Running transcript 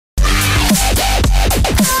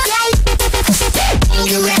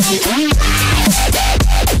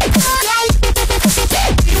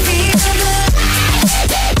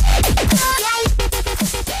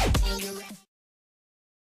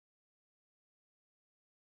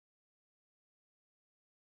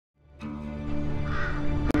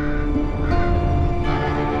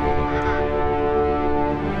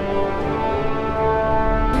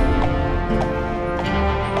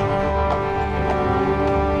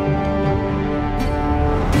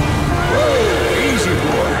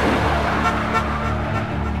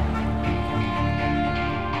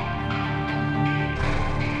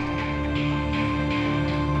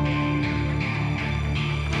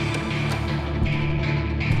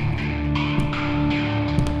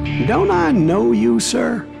don't I know you,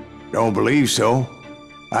 sir? Don't believe so.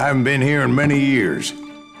 I haven't been here in many years.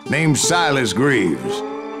 Name's Silas Greaves.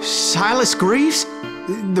 Silas Greaves?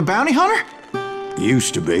 The bounty hunter?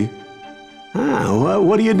 Used to be. Well,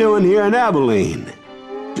 what are you doing here in Abilene?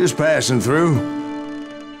 Just passing through.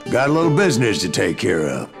 Got a little business to take care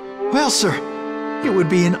of. Well, sir, it would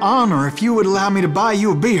be an honor if you would allow me to buy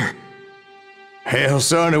you a beer. Hell,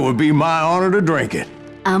 son, it would be my honor to drink it.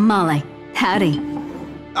 I'm Molly. Howdy.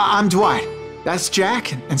 I'm Dwight. That's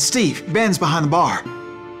Jack and Steve. Ben's behind the bar.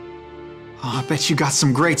 Oh, I bet you got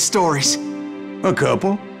some great stories. A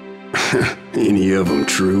couple. Any of them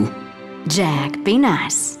true? Jack, be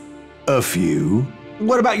nice. A few.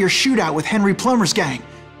 What about your shootout with Henry Plummer's gang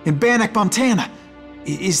in Bannock, Montana?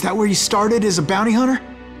 Is that where you started as a bounty hunter?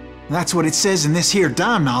 That's what it says in this here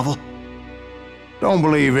dime novel. Don't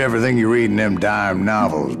believe everything you read in them dime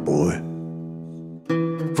novels, boy.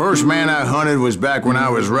 First man I hunted was back when I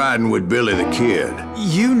was riding with Billy the Kid.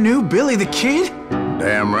 You knew Billy the Kid?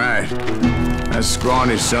 Damn right. That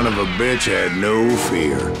scrawny son of a bitch had no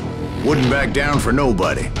fear. Wouldn't back down for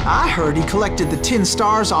nobody. I heard he collected the 10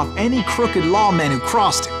 stars off any crooked lawman who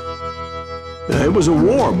crossed him. It was a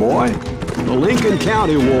war, boy. The Lincoln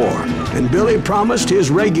County War. And Billy promised his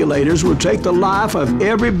regulators would take the life of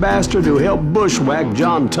every bastard who helped bushwhack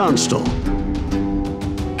John Tunstall.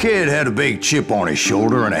 Kid had a big chip on his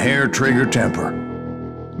shoulder and a hair-trigger temper.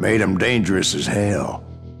 Made him dangerous as hell.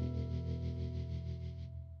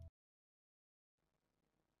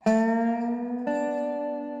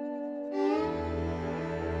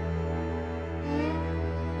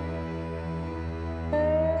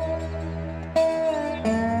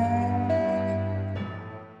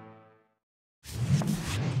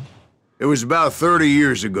 It was about 30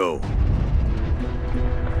 years ago.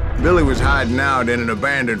 Billy was hiding out in an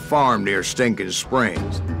abandoned farm near Stinking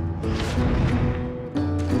Springs.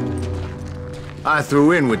 I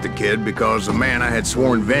threw in with the kid because the man I had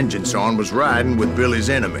sworn vengeance on was riding with Billy's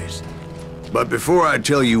enemies. But before I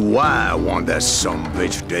tell you why I want that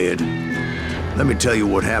sumbitch dead, let me tell you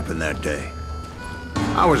what happened that day.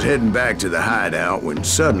 I was heading back to the hideout when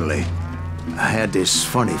suddenly I had this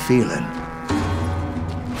funny feeling.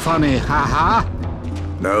 Funny, ha-ha?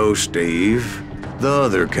 No, Steve. The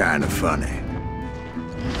other kind of funny.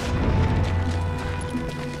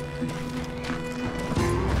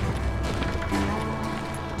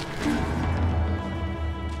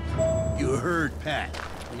 You heard Pat.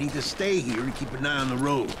 We need to stay here and keep an eye on the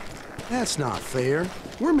road. That's not fair.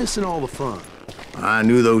 We're missing all the fun. I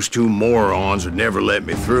knew those two morons would never let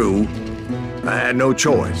me through. I had no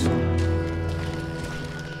choice.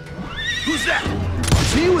 Who's that?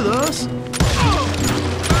 Is he with us?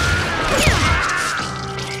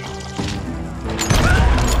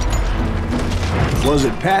 Was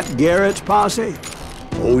it Pat Garrett's posse?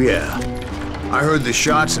 Oh yeah. I heard the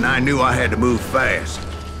shots and I knew I had to move fast.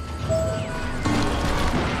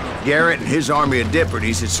 Garrett and his army of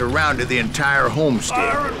deputies had surrounded the entire homestead.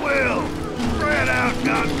 Fire at will! Spread out,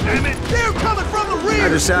 goddammit! They're coming from the rear! I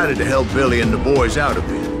decided to help Billy and the boys out a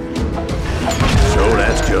bit. So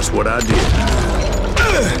that's just what I did.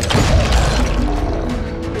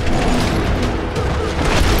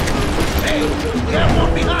 Hey, we got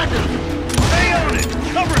one behind us! Stay on it!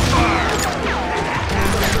 Cover fire!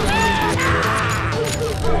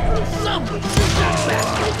 Someone shoot that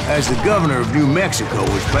bastard! As the governor of New Mexico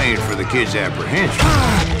was paying for the kid's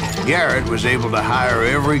apprehension, Garrett was able to hire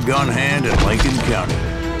every gun hand in Lincoln County.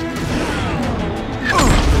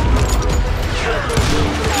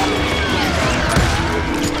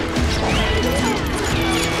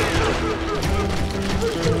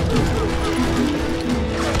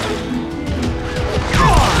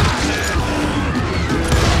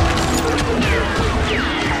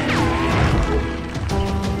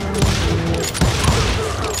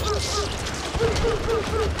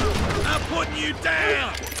 I'm putting you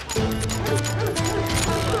down!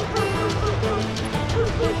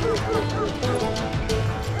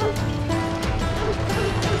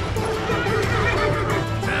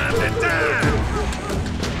 Time to die!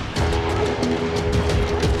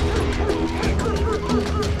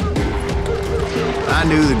 I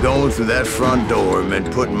knew that going through that front door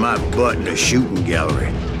meant putting my butt in a shooting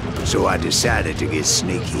gallery, so I decided to get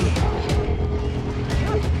sneaky.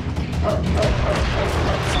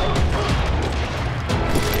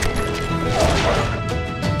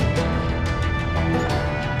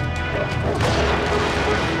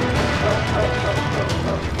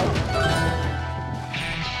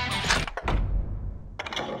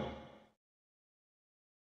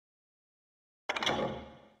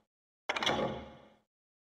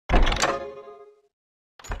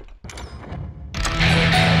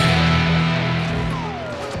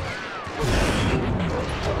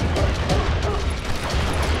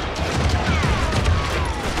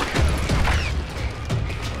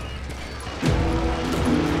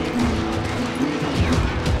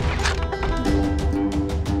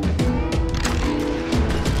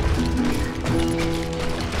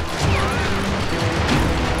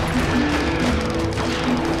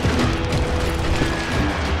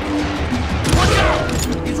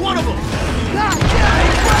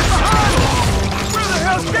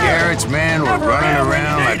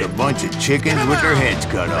 like a bunch of chickens with their heads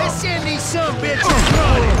cut off. Let's send these some bitches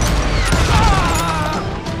running.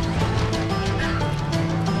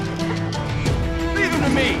 Leave him to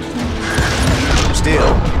me.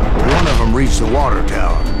 Still, one of them reached the water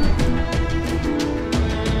tower.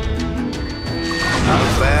 Not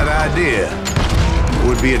a bad idea. It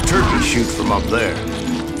would be a turkey shoot from up there.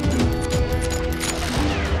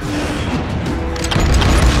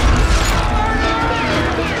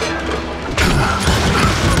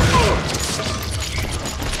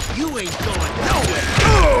 You ain't going nowhere.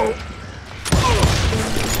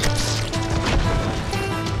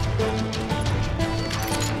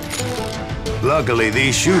 Luckily,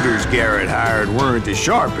 these shooters Garrett hired weren't the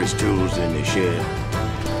sharpest tools in the shed.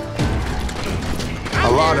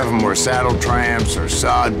 A lot of them were saddle tramps or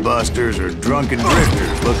sod busters or drunken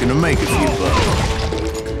drifters looking to make a few bucks.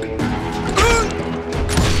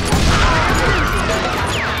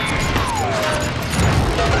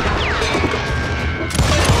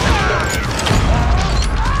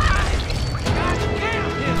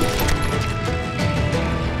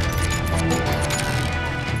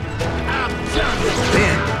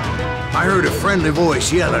 I heard a friendly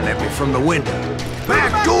voice yelling at me from the window.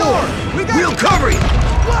 Back door! We'll cover you!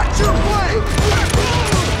 Watch your play!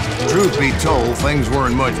 Truth be told, things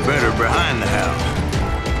weren't much better behind the house.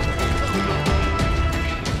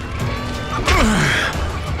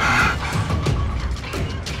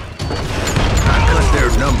 I cut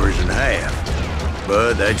their numbers in half,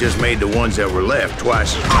 but that just made the ones that were left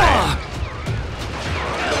twice as bad.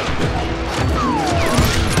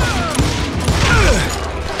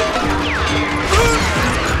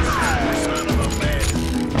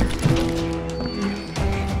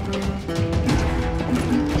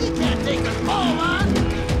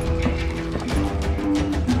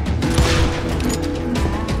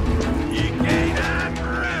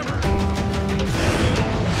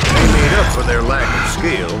 For their lack of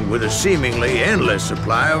skill with a seemingly endless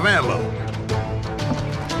supply of ammo.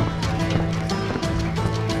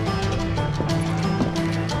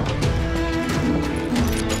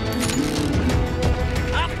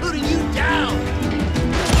 I'm putting you down!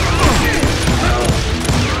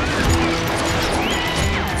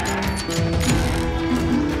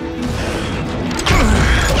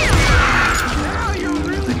 Now you're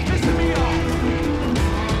really pissing me off!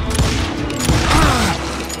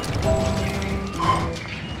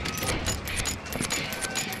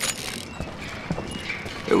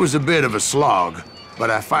 It was a bit of a slog, but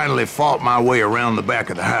I finally fought my way around the back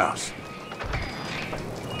of the house.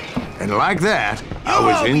 And like that, I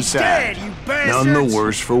was inside, none the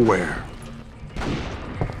worse for wear.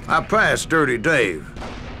 I passed Dirty Dave.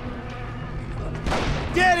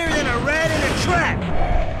 Deader than a rat in a trap!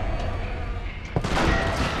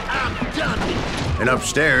 I'm done with you. And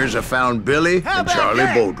upstairs, I found Billy How and about Charlie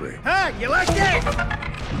that? Bowdry. Huh? You like that?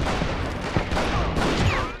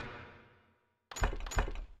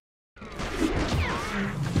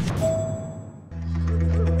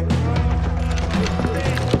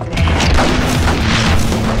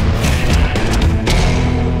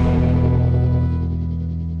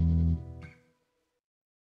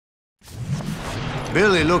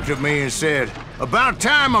 Billy looked at me and said, "About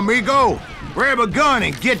time, amigo! Grab a gun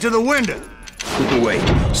and get to the window!" Wait,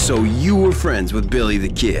 so you were friends with Billy the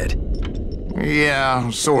Kid? Yeah,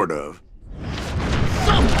 sort of.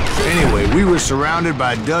 Anyway, we were surrounded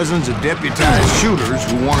by dozens of deputized shooters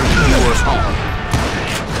who wanted to do us harm.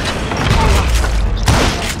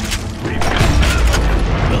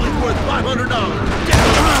 Billy's worth $500.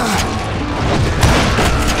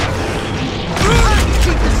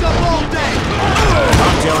 Keep this up all day!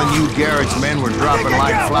 I'm telling you, Garrett's men were dropping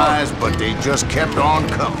like flies, but they just kept on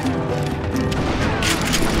coming.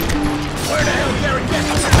 Where the hell Garrett get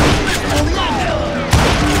all the intel?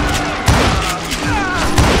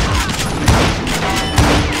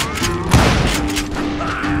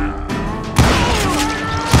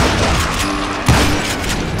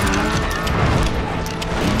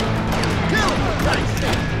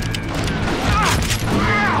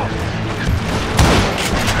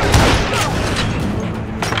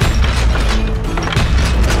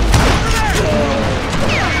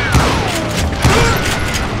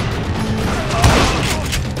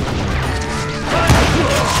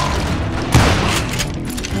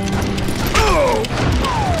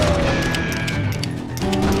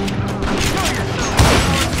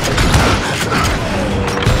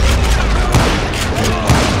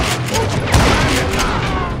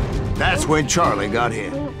 That's when Charlie got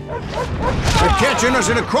hit. "They're catching us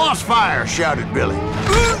in a crossfire," shouted Billy.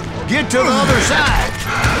 "Get to the other side!"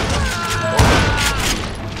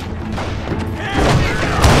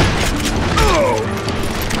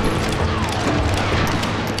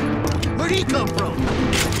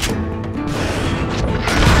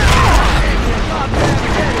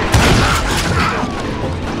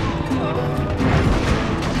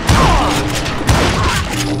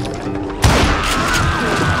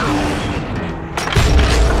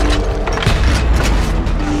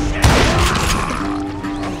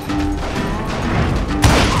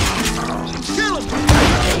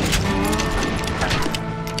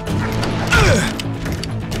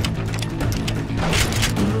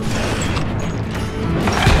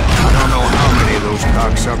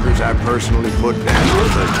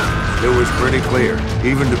 It was pretty clear,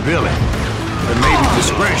 even to Billy, that maybe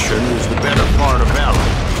discretion was the better part of valor.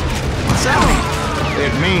 What's that mean?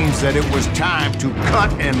 It means that it was time to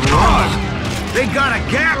cut and run. They got a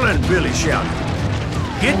Gatling, Billy shouted.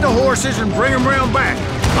 Get the horses and bring them round back.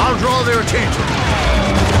 I'll draw their attention.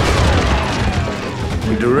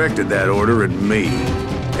 He directed that order at me,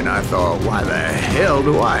 and I thought, why the hell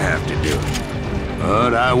do I have to do it?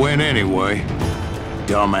 But I went anyway.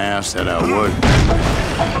 Dumbass that I was.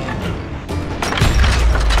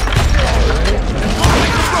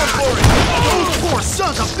 Those poor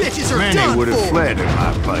sons of bitches are Many done would have for. fled in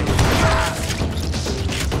my place.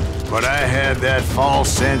 But I had that false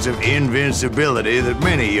sense of invincibility that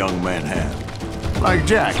many young men have. Like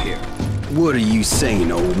Jack here. What are you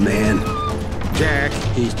saying, old man? Jack,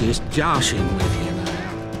 he's just joshing with you now.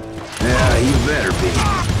 Yeah, he better be.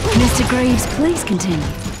 Mr. Greaves, please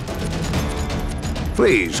continue.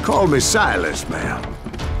 Please, call me Silas, ma'am.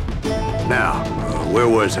 Now, where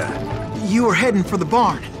was I? You were heading for the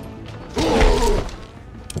barn. Making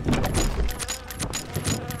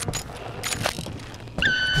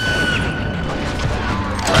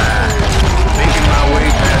my way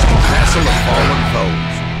past the castle of fallen foes.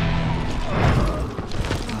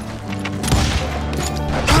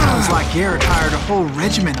 Sounds like Garrett hired a whole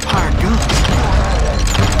regiment of hired guns.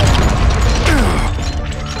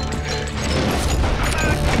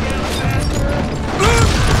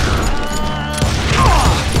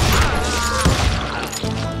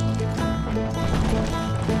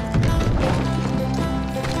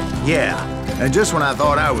 Yeah, and just when I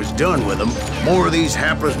thought I was done with them, more of these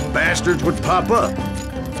hapless bastards would pop up.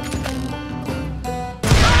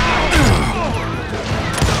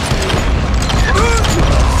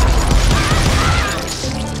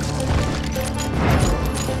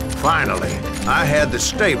 Finally, I had the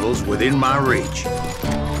stables within my reach.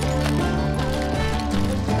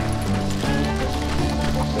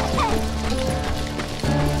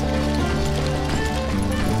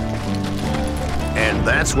 And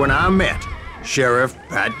that's when I met Sheriff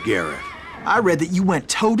Pat Garrett. I read that you went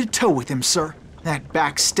toe-to-toe with him, sir. That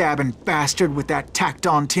backstabbing bastard with that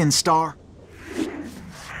tacked-on tin star.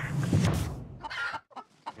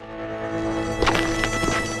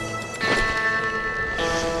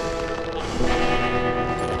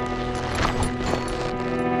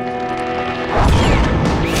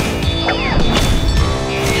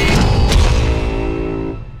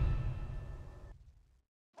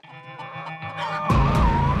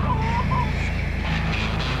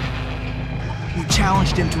 You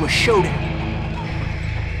challenged him to a showdown.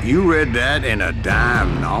 You read that in a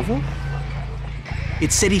dime novel?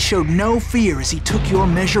 It said he showed no fear as he took your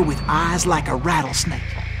measure with eyes like a rattlesnake.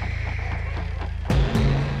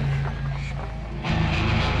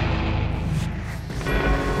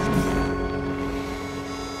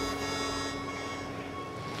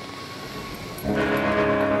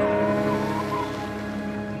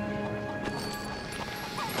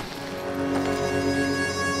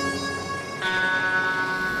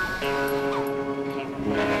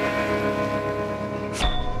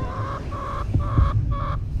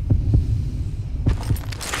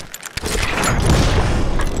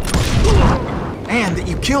 And that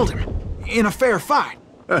you killed him in a fair fight.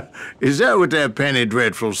 Is that what that Penny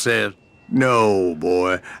Dreadful said? No,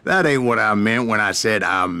 boy. That ain't what I meant when I said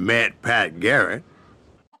I met Pat Garrett.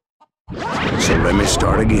 So let me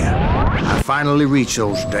start again. I finally reached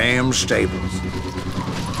those damn stables.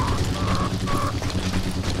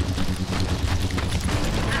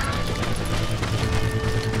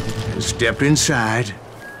 Stepped inside,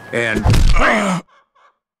 and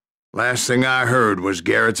last thing I heard was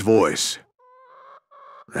Garrett's voice.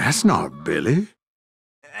 That's not Billy.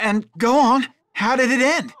 And go on, how did it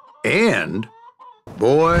end? And,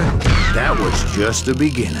 boy, that was just the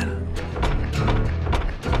beginning.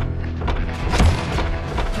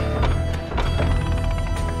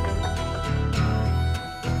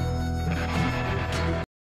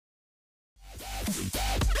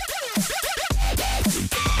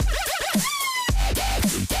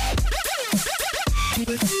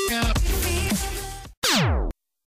 But